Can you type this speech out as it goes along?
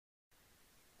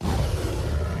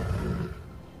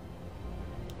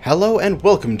Hello and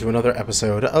welcome to another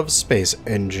episode of Space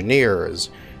Engineers.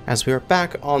 As we are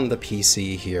back on the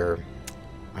PC here,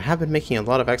 I have been making a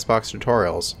lot of Xbox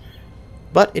tutorials,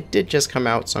 but it did just come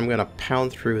out, so I'm going to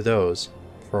pound through those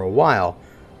for a while.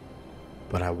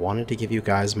 But I wanted to give you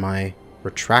guys my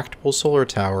retractable solar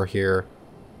tower here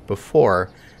before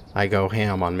I go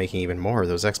ham on making even more of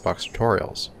those Xbox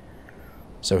tutorials.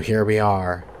 So here we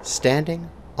are, standing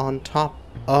on top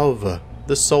of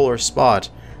the solar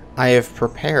spot. I have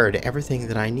prepared everything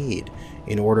that I need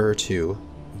in order to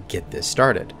get this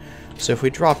started. So if we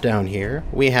drop down here,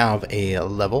 we have a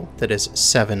level that is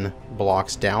 7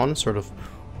 blocks down, sort of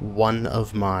one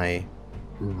of my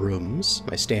rooms,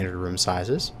 my standard room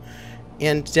sizes.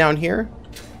 And down here,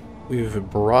 we've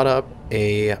brought up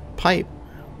a pipe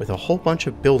with a whole bunch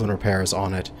of build and repairs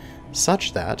on it,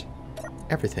 such that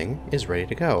everything is ready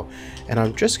to go. And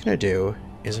I'm just going to do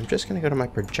is I'm just going to go to my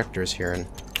projectors here and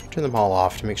turn them all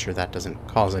off to make sure that doesn't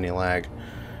cause any lag.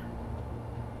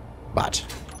 But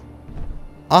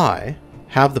I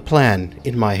have the plan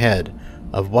in my head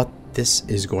of what this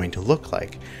is going to look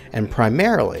like. And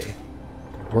primarily,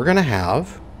 we're going to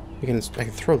have, I can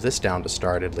throw this down to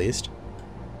start at least,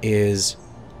 is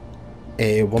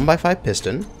a 1x5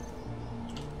 piston.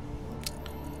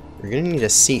 We're going to need a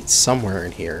seat somewhere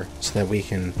in here so that we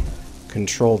can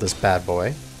control this bad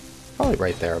boy. Probably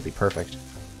right there would be perfect.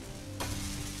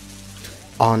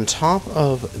 On top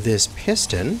of this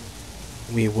piston,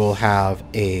 we will have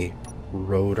a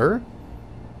rotor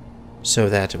so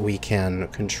that we can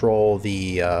control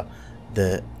the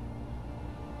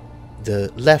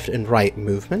left and right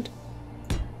movement,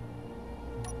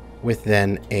 with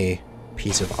then a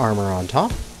piece of armor on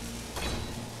top,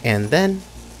 and then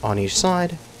on each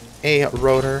side a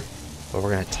rotor. But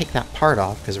we're going to take that part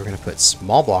off because we're going to put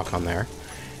small block on there,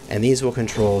 and these will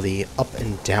control the up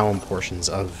and down portions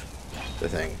of the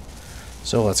thing.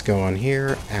 So let's go on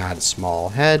here, add small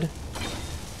head,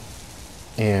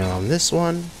 and on this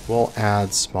one we'll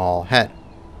add small head.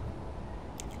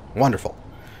 Wonderful.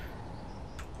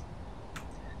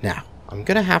 Now I'm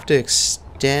gonna have to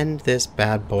extend this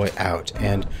bad boy out,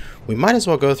 and we might as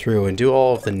well go through and do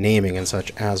all of the naming and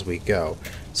such as we go.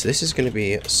 So this is going to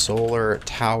be solar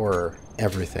tower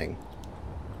everything.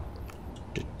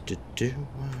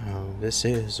 Wow, this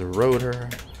is a rotor,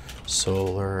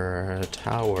 solar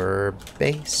tower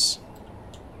base,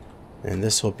 and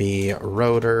this will be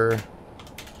rotor,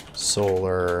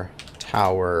 solar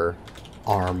tower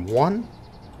arm 1,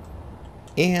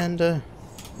 and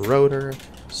rotor,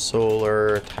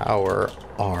 solar tower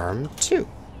arm 2.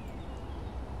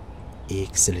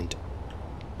 Excellent.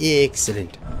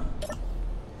 Excellent.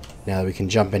 Now that we can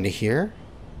jump into here,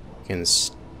 we can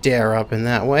stare up in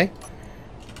that way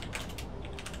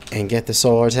and get the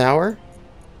solar tower.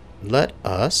 Let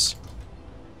us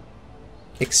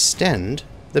extend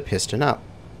the piston up.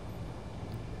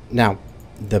 Now,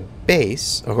 the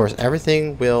base, of course,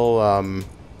 everything will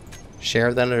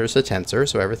share that there's a tensor,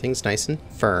 so everything's nice and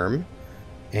firm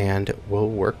and will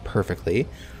work perfectly.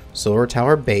 Solar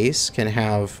tower base can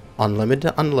have unlimited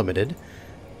to unlimited,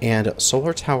 and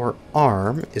solar tower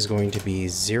arm is going to be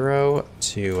 0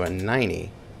 to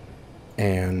 90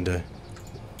 and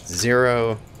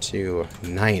 0 to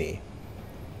 90.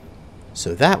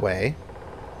 So that way,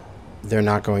 they're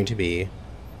not going to be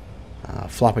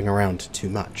flopping around too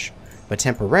much. But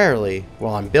temporarily,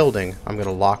 while I'm building, I'm going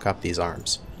to lock up these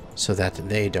arms so that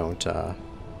they don't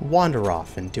wander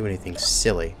off and do anything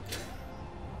silly.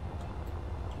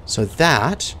 So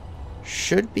that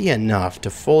should be enough to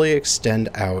fully extend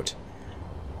out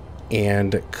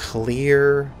and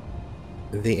clear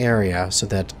the area so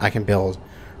that I can build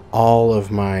all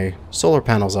of my solar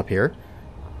panels up here.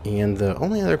 And the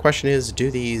only other question is, do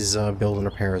these build and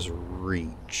repairs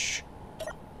reach?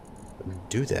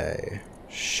 Do they?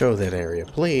 Show that area,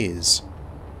 please.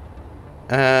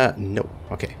 No.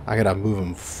 Okay, I gotta move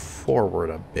them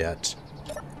forward a bit.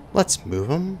 Let's move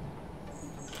them.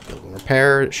 Build and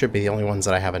repair should be the only ones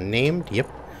that I haven't named. Yep.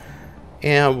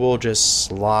 And we'll just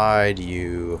slide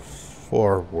you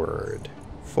forward.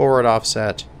 Forward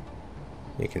offset.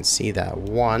 You can see that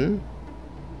one.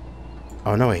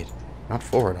 Oh, no, wait. Not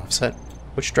forward offset.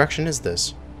 Which direction is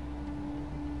this?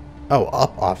 Oh,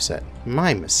 up offset.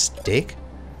 My mistake.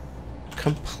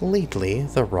 Completely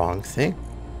the wrong thing.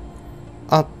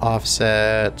 Up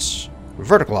offset.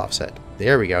 Vertical offset.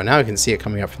 There we go. Now we can see it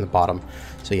coming up from the bottom.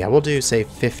 So yeah, we'll do, say,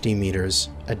 50 meters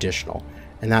additional.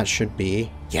 And that should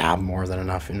be, yeah, more than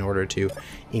enough in order to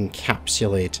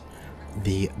encapsulate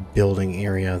the building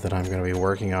area that I'm going to be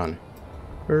working on.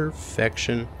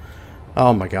 Perfection.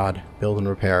 Oh my god. Build and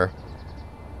repair.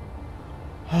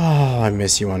 Oh, I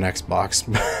miss you on Xbox.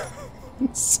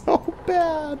 so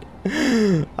bad.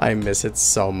 I miss it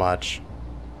so much.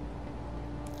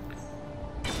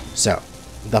 So,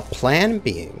 the plan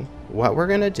being, what we're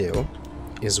going to do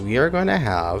is we are going to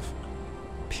have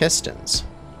pistons,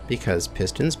 because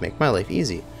pistons make my life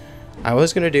easy. I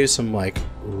was going to do some like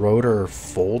rotor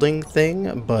folding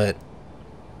thing, but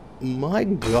my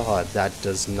god, that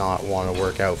does not want to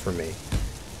work out for me.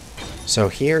 So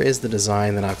here is the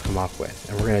design that I've come up with,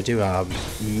 and we're going to do a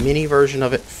mini version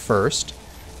of it first,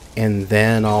 and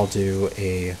then I'll do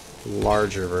a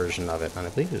larger version of it, and I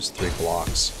believe it's 3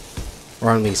 blocks,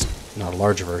 or at least not a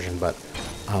larger version, but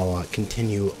I'll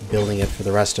continue building it for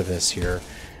the rest of this here,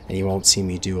 and you won't see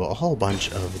me do a whole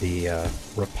bunch of the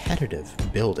repetitive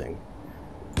building.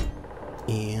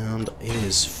 And it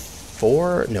is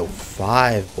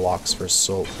 5 blocks per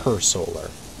solar.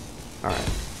 Alright,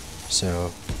 so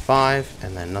 5,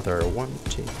 and then another 1,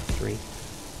 2, 3,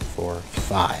 4,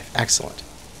 5. Excellent.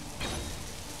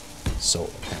 Solar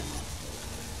panel.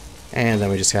 And then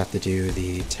we just have to do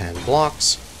the 10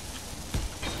 blocks.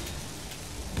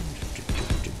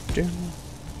 Another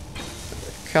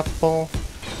couple.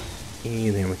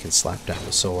 And then we can slap down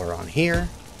the solar on here.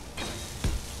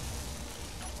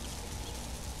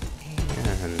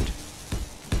 And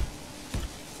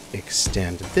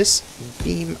extend this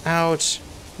beam out.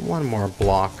 1 more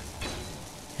block.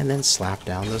 And then slap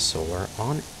down the solar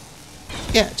on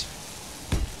it.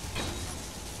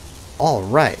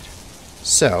 Alright.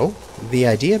 So, the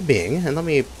idea being, and let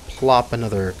me plop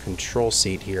another control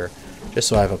seat here, just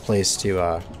so I have a place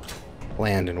to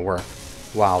land and work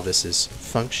while this is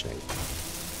functioning.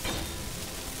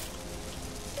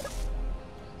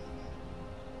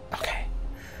 Okay.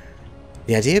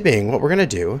 The idea being, what we're going to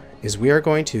do is we are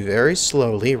going to very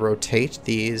slowly rotate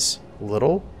these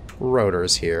little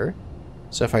rotors here.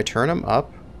 So if I turn them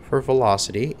up for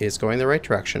velocity, it's going the right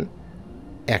direction.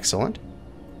 Excellent.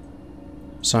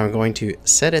 So I'm going to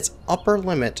set its upper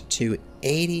limit to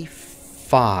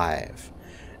 85.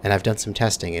 And I've done some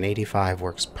testing, and 85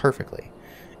 works perfectly.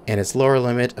 And its lower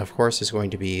limit, of course, is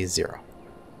going to be 0.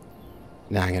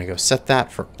 Now I'm going to go set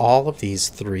that for all of these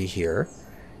 3 here.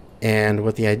 And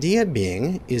what the idea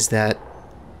being is that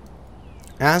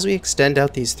as we extend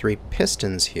out these 3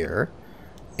 pistons here,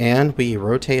 and we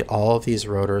rotate all of these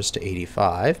rotors to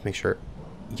 85, make sure,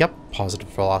 yep, positive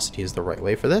velocity is the right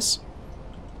way for this.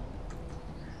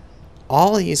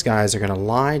 All of these guys are going to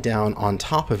lie down on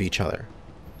top of each other,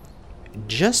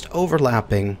 just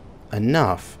overlapping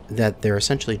enough that they're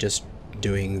essentially just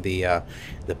doing the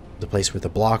place where the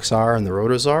blocks are and the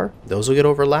rotors are. Those will get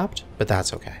overlapped, but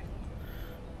that's okay.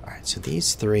 Alright, so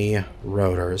these 3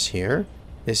 rotors here,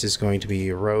 this is going to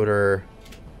be rotor,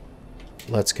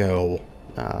 let's go,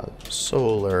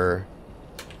 solar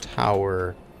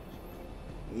tower,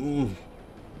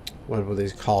 what would they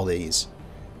call these?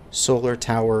 Solar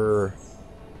tower,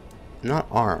 not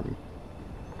arm,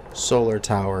 solar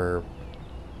tower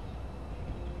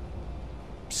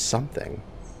something.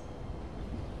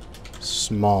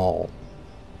 Small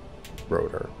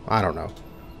rotor. I don't know.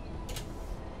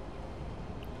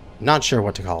 Not sure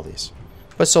what to call these.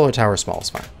 But solar tower small is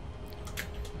fine.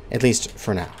 At least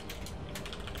for now.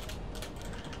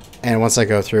 And once I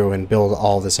go through and build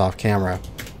all this off camera,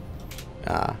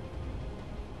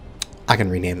 I can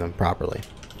rename them properly.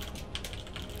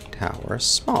 Tower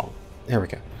small. There we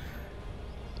go.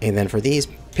 And then for these,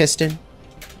 piston,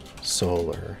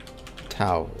 solar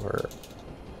tower,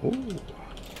 ooh,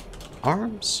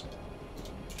 arms.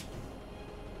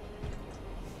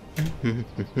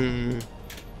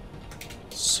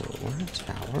 Solar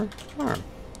tower arm.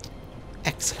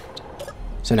 Excellent.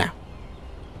 So now,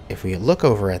 if we look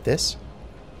over at this,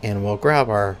 and we'll grab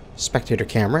our spectator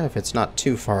camera if it's not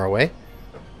too far away.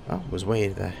 Oh, it was way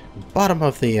at the bottom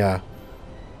of the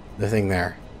thing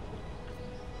there.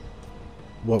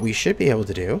 What we should be able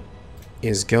to do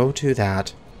is go to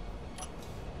that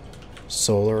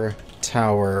solar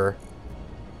tower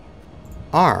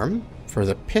arm for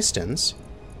the pistons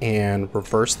and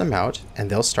reverse them out, and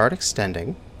they'll start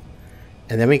extending.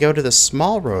 And then we go to the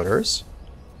small rotors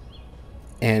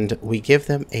and we give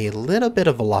them a little bit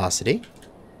of velocity,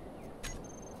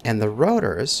 and the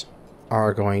rotors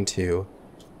are going to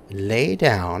lay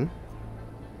down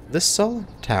the solar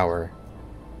tower,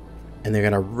 and they're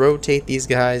going to rotate these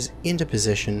guys into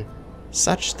position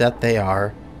such that they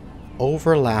are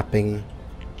overlapping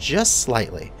just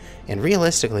slightly, and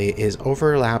realistically is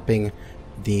overlapping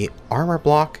the armor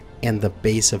block and the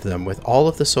base of them, with all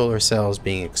of the solar cells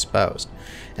being exposed.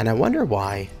 And I wonder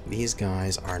why these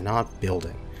guys are not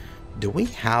building. Do we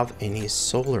have any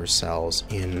solar cells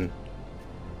in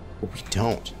We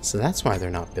don't. So that's why they're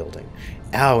not building.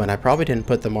 Oh, and I probably didn't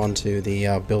put them onto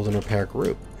the build and repair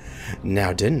group.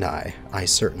 Now, didn't I? I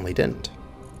certainly didn't.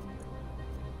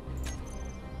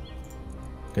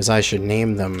 Because I should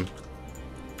name them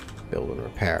build and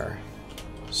repair.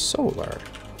 Solar.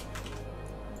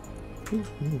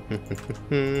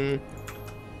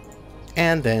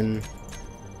 And then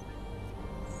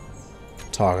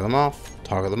toggle them off,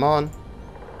 toggle them on.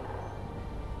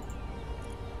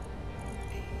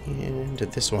 And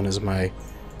this one is my...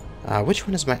 which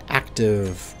one is my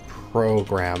active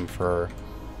program for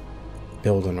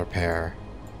build and repair?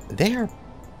 They are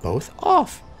both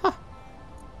off. Huh.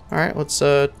 Alright, let's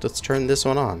turn this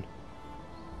one on.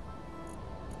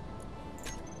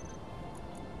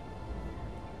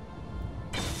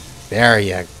 There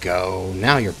you go.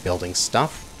 Now you're building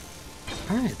stuff.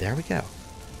 Alright, there we go.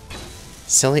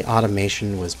 Silly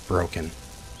automation was broken.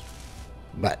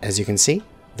 But as you can see,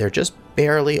 they're just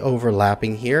barely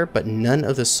overlapping here, but none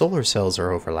of the solar cells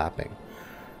are overlapping.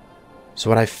 So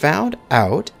what I found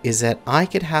out is that I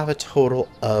could have a total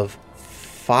of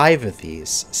 5 of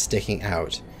these sticking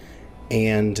out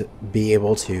and be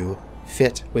able to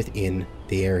fit within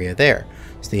the area there.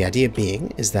 So the idea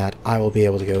being is that I will be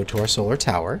able to go to our solar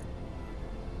tower.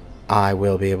 I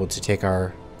will be able to take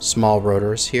our small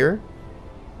rotors here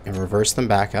and reverse them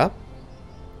back up.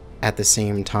 At the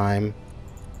same time,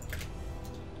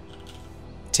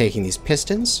 taking these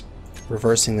pistons,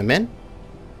 reversing them in,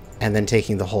 and then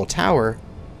taking the whole tower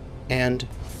and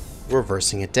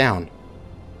reversing it down.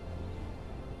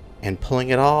 And pulling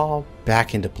it all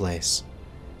back into place.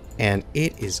 And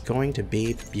it is going to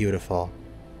be beautiful.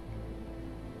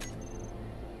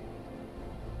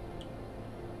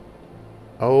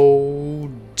 Oh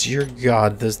dear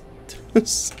God, this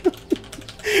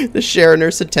the share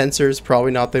nurse tensor is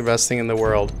probably not the best thing in the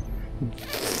world.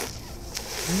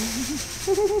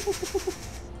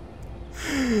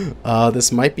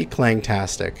 This might be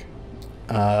clangtastic.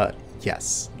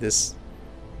 Yes, this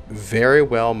very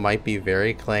well might be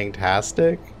very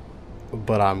clangtastic,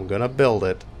 but I'm gonna build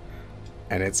it,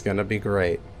 and it's gonna be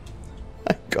great.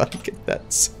 I gotta get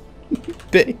that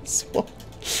base one.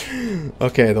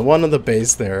 Okay, the one on the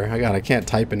base there. I can't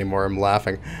type anymore. I'm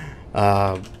laughing.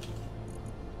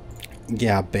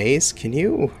 Yeah, base. Can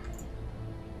you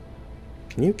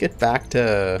get back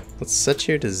to? Let's set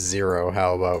you to 0.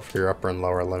 How about for your upper and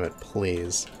lower limit,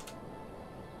 please?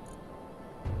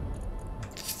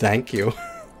 Thank you.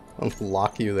 I'll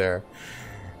lock you there.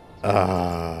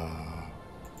 All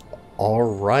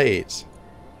right.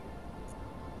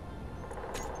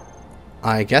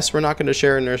 I guess we're not going to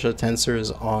share inertia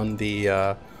tensors on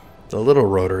the little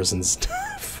rotors and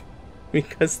stuff,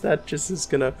 because that just is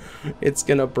it's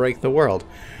gonna break the world.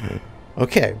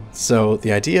 Okay, so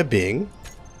the idea being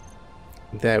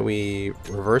that we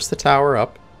reverse the tower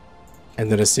up,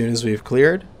 and then as soon as we've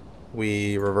cleared,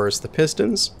 we reverse the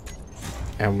pistons,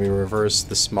 and we reverse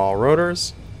the small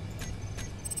rotors,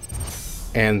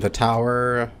 and the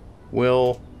tower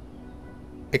will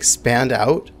expand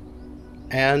out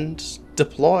and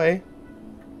deploy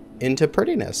into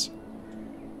prettiness.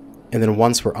 And then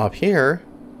once we're up here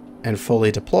and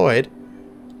fully deployed,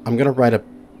 I'm gonna write a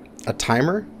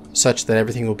timer such that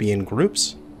everything will be in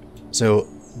groups. So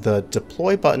the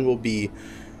deploy button will be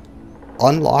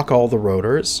unlock all the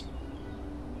rotors,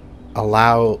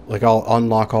 I'll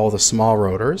unlock all the small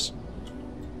rotors,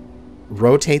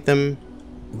 rotate them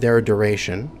their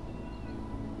duration,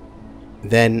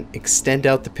 then extend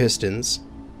out the pistons,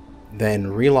 then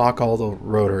relock all the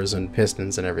rotors and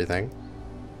pistons and everything,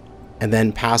 and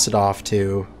then pass it off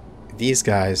to these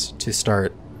guys to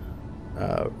start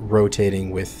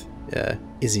rotating with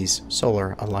Izzy's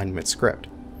solar alignment script.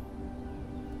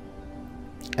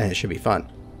 And it should be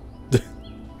fun.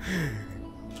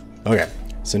 Okay,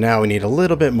 so now we need a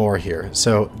little bit more here.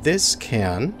 So this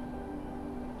can,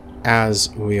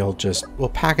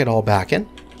 we'll pack it all back in.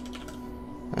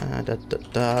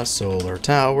 Solar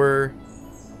tower,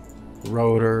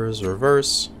 rotors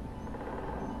reverse,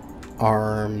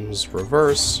 arms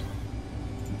reverse,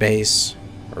 base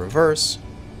reverse,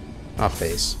 not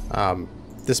base,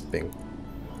 this thing.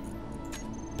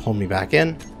 Pull me back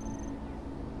in.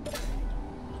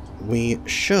 We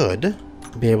should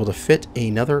be able to fit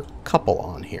another couple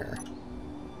on here,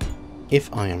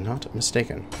 if I am not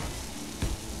mistaken.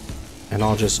 And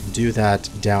I'll just do that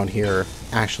down here,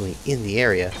 actually in the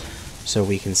area, so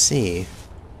we can see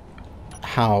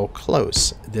how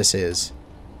close this is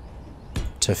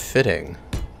to fitting.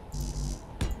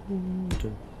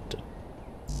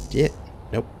 Yeah,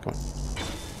 nope, come on.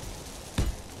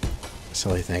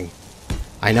 Silly thing.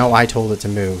 I know I told it to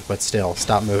move, but still,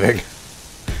 stop moving.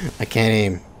 I can't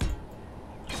aim.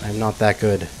 I'm not that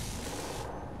good.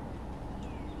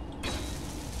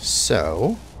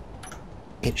 So,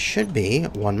 it should be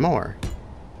one more.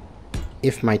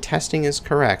 If my testing is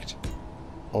correct.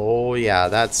 Oh yeah,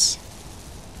 that's...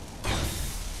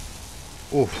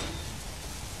 Oof.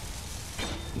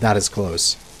 That is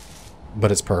close.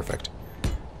 But it's perfect.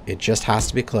 It just has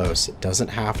to be close. It doesn't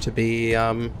have to be,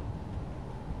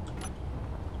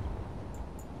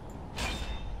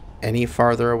 any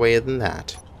farther away than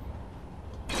that.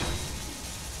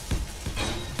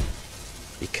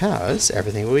 Because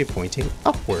everything will be pointing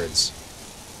upwards.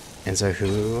 And so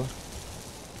who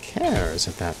cares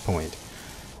at that point?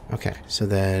 Okay, so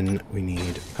then we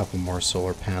need a couple more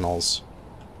solar panels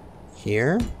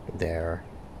here, there,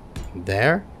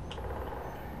 there,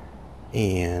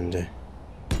 and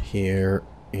here,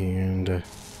 and...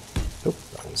 Oh,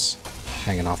 that was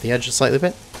hanging off the edge a slightly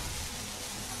bit.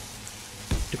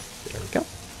 There we go.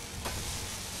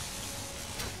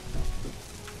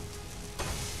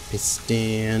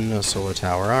 Piston, a solar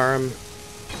tower arm.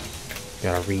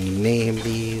 Gotta rename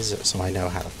these so I know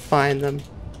how to find them.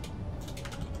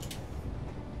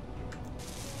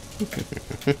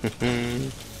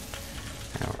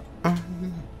 Tower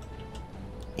arm.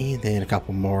 And then a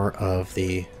couple more of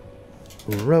the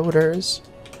rotors.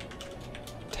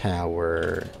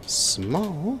 Tower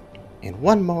small. And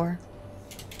one more.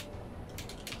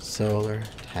 Solar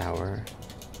tower.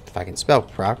 If I can spell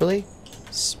properly.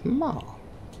 Small.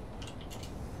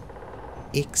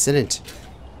 Excellent.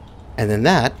 And then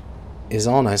that is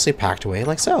all nicely packed away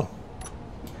like so.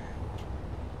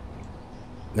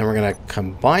 Then we're going to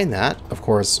combine that, of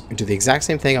course, do the exact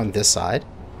same thing on this side,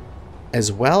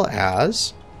 as well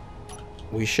as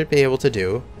we should be able to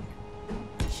do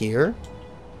here,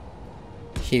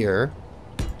 here,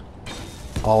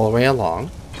 all the way along.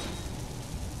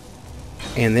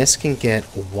 And this can get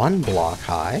one block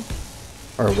high,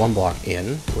 or one block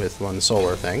in with one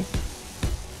solar thing.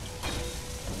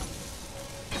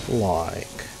 Like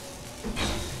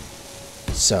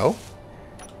so.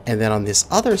 And then on this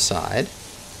other side,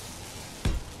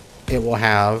 it will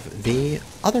have the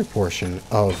other portion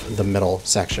of the middle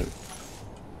section.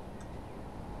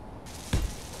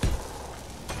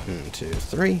 1, 2,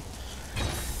 3.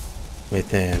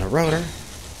 Within a rotor.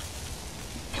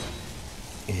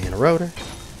 And a rotor.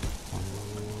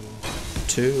 1,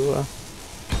 2,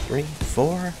 3,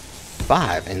 4,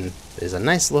 5. And there's a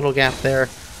nice little gap there,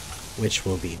 which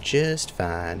will be just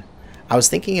fine. I was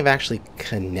thinking of actually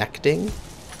connecting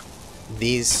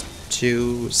these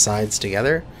two sides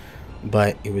together,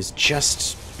 but it was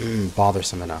just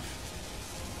bothersome enough.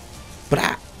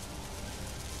 But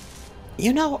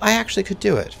you know, I actually could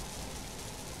do it.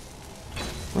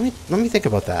 Let me think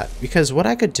about that, because what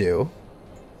I could do,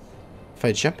 if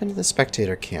I jump into the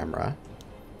spectator camera,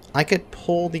 I could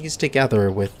pull these together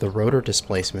with the rotor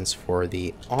displacements for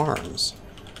the arms.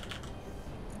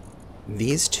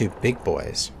 These two big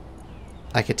boys.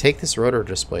 I could take this rotor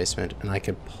displacement and I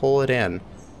could pull it in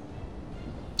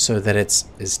so that it's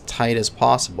as tight as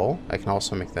possible. I can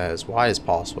also make that as wide as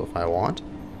possible if I want.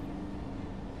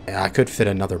 And I could fit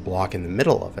another block in the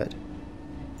middle of it.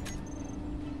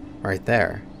 Right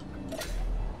there.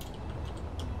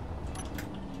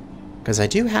 Because I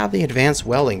do have the advanced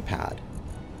welding pad.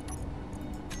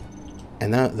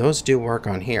 And those do work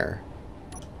on here.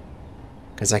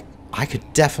 Because I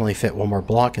could definitely fit one more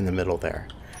block in the middle there.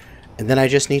 And then I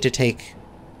just need to take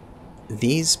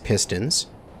these pistons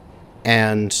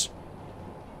and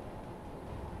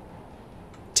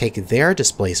take their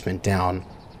displacement down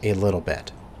a little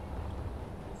bit.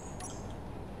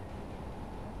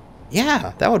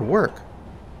 Yeah, that would work.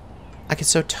 I could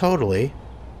so totally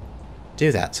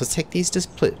do that. So let's take these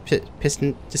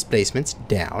piston displacements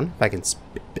down, if I can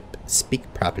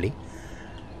speak properly.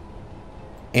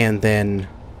 And then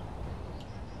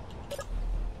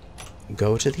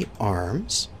go to the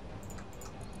arms.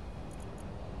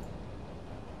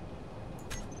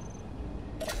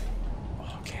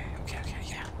 Okay,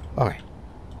 yeah. Alright.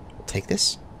 We'll take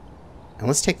this. And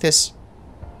let's take this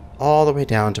all the way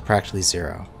down to practically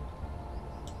 0.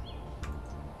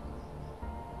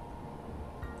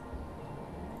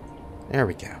 There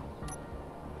we go.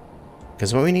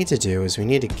 Because what we need to do is we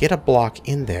need to get a block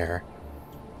in there.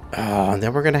 And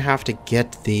then we're going to have to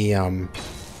get the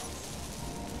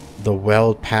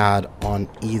weld pad on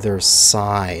either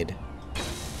side,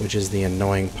 which is the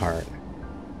annoying part.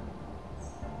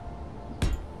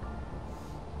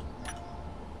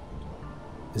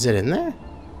 Is it in there?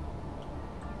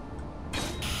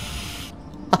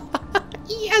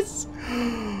 Yes!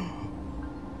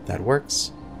 That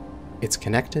works. It's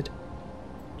connected.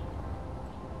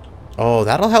 Oh,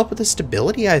 that'll help with the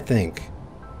stability, I think.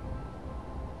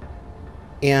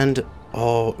 And,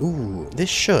 oh, ooh, this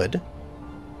should,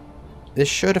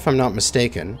 if I'm not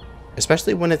mistaken,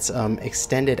 especially when it's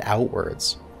extended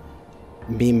outwards,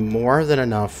 be more than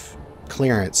enough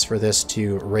clearance for this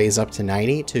to raise up to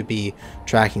 90 to be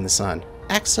tracking the sun.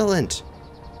 Excellent!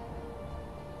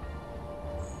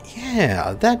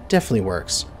 Yeah, that definitely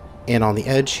works. And on the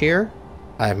edge here,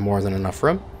 I have more than enough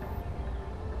room.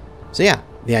 So yeah,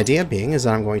 the idea being is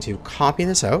that I'm going to copy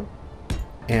this out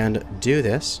and do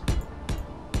this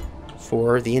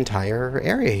for the entire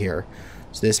area here.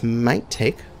 So this might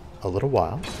take a little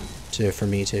while for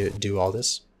me to do all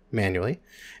this manually,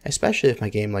 especially if my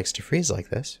game likes to freeze like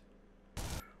this.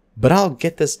 But I'll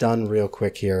get this done real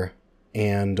quick here,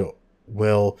 and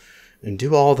we'll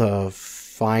do all the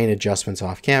fine adjustments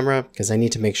off camera, because I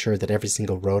need to make sure that every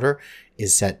single rotor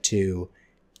is set to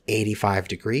 85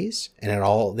 degrees, and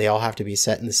they all have to be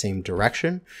set in the same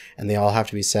direction, and they all have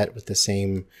to be set with the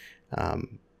same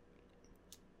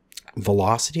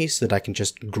velocity, so that I can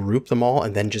just group them all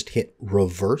and then just hit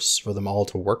reverse for them all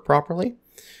to work properly.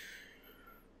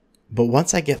 But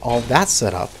once I get all that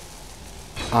set up,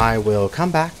 I will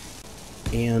come back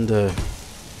and we'll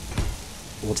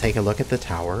take a look at the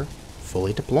tower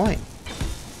fully deploying.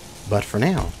 But for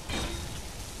now,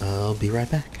 I'll be right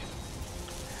back.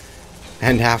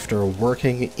 And after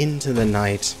working into the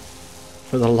night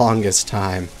for the longest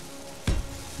time,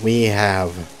 we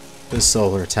have the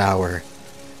solar tower.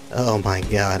 Oh my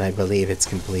god, I believe it's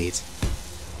complete.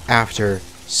 After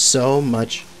so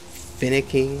much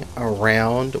finicking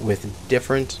around with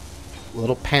different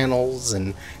little panels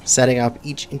and setting up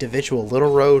each individual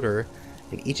little rotor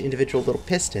and each individual little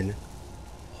piston,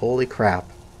 holy crap.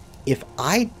 If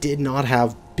I did not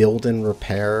have build and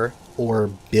repair or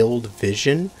build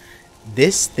vision,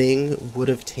 this thing would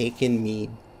have taken me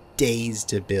days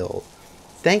to build.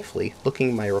 Thankfully,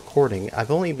 looking at my recording,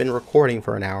 I've only been recording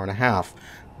for an hour and a half.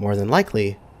 More than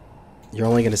likely, you're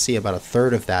only going to see about a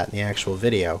third of that in the actual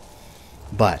video.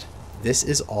 But this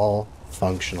is all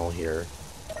functional here.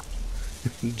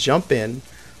 Jump in.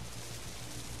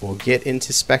 We'll get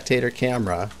into spectator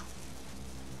camera.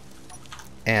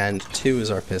 And 2 is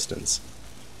our pistons.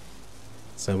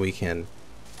 So we can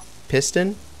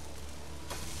piston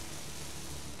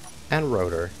and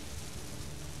rotor.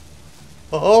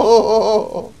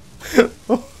 Oh!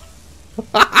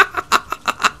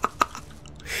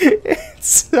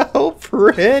 It's so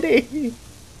pretty.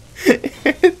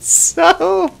 It's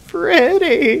so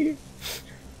pretty.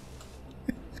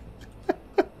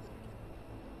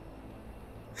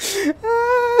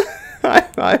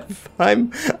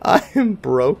 I'm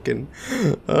broken.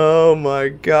 Oh my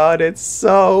god, it's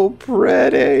so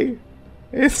pretty.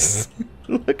 It's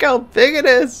look how big it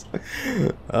is.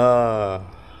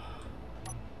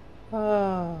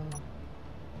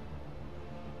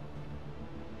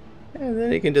 And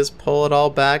then you can just pull it all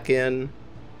back in.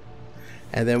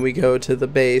 And then we go to the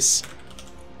base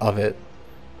of it.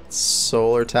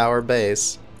 Solar tower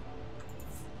base.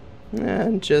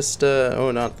 And just,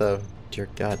 oh, not the, dear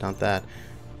god, not that.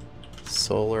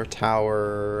 Solar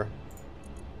tower.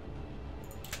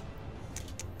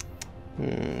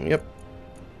 Yep.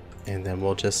 And then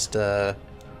we'll just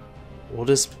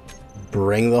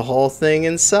bring the whole thing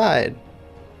inside.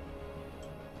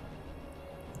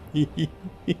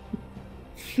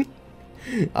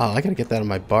 Oh, I gotta get that on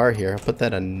my bar here. I'll put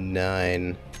that on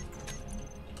 9.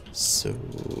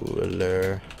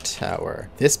 Solar tower.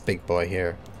 This big boy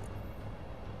here.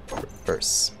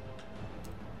 Reverse.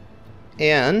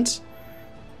 And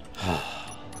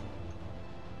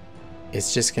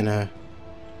it's just gonna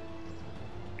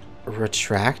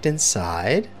retract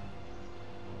inside.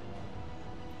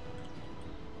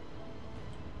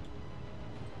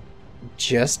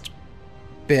 Just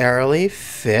barely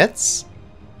fits.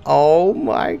 Oh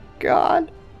my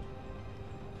god.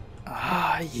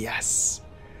 Ah, yes.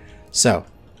 So,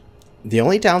 the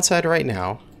only downside right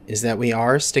now is that we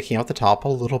are sticking out the top a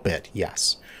little bit,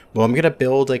 yes. Well, I'm going to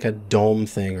build like a dome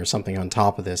thing or something on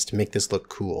top of this to make this look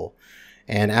cool.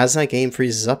 And as my game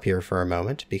freezes up here for a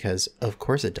moment, because of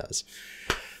course it does.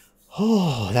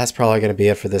 Oh, that's probably going to be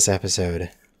it for this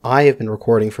episode. I have been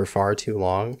recording for far too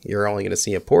long. You're only going to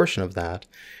see a portion of that,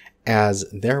 as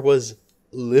there was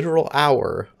literal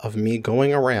hour of me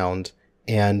going around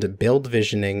and build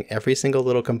visioning every single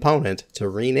little component to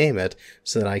rename it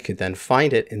so that I could then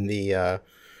find it in the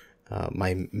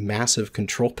my massive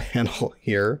control panel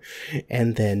here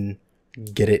and then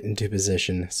get it into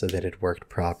position so that it worked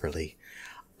properly.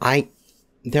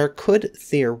 There could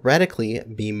theoretically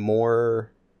be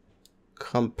more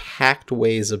compact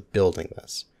ways of building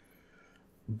this,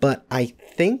 but I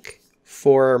think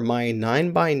for my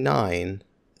 9x9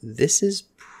 this is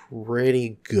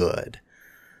pretty good.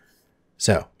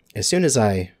 So, as soon as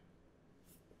I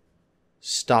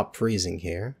stop freezing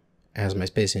here, as my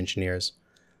space engineers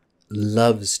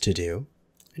loves to do,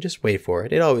 I just wait for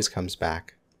it. It always comes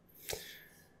back.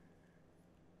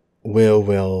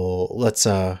 Let's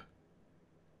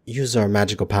use our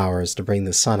magical powers to bring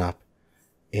the sun up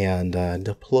and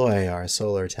deploy our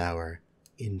solar tower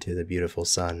into the beautiful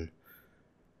sun.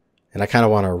 And I kind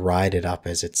of want to ride it up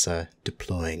as it's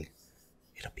deploying.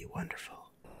 It'll be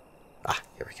wonderful. Ah,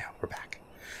 here we go. We're back.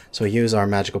 So we use our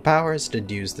magical powers to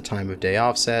use the time of day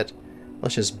offset.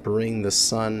 Let's just bring the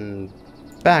sun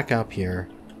back up here.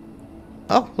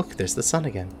 Oh, look, there's the sun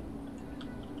again.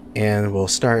 And we'll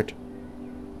start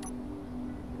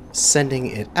sending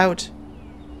it out.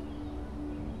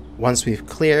 Once we've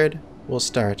cleared, we'll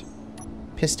start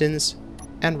pistons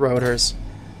and rotors,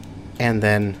 and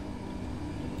then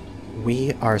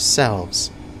we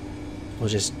ourselves will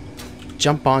just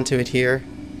jump onto it here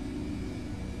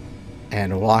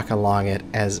and walk along it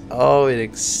as, oh, it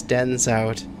extends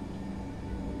out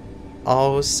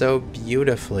oh so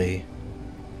beautifully.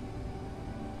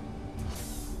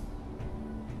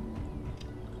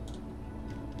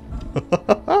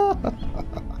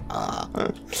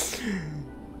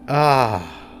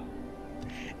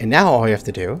 And now all we have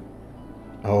to do...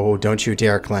 Oh, don't you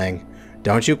dare clang.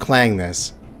 Don't you clang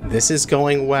this. This is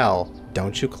going well.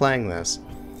 Don't you clang this.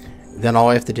 Then all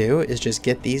I have to do is just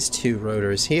get these two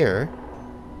rotors here.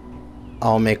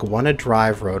 I'll make one a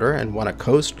drive rotor and one a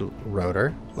coast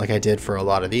rotor, like I did for a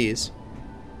lot of these.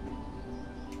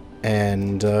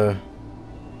 And,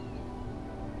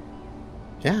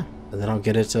 yeah. And then I'll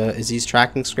get it Izzy's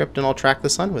tracking script and I'll track the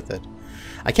sun with it.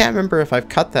 I can't remember if I've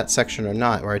cut that section or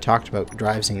not where I talked about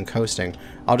driving and coasting.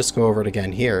 I'll just go over it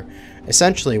again here.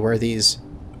 Essentially, where these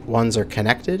ones are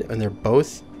connected and they're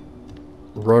both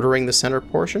rotoring the center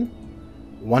portion,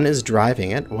 one is driving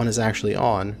it, one is actually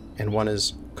on, and one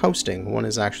is coasting, one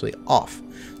is actually off.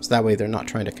 So that way they're not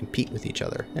trying to compete with each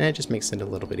other. And it just makes it a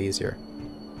little bit easier.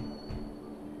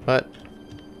 But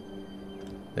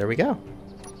there we go.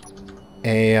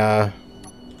 A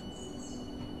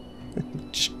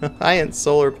giant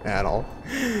solar panel.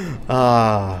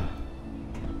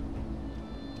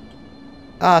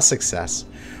 Success.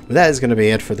 But that is going to be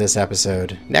it for this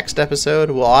episode. Next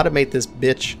episode, we'll automate this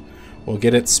bitch. We'll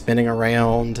get it spinning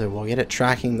around, and we'll get it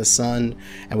tracking the sun,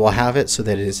 and we'll have it so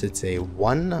that it's a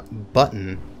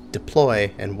one-button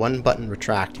deploy and one-button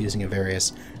retract using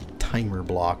various timer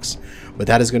blocks. But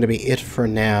that is going to be it for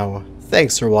now.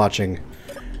 Thanks for watching,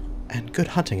 and good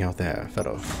hunting out there,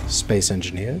 fellow space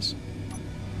engineers.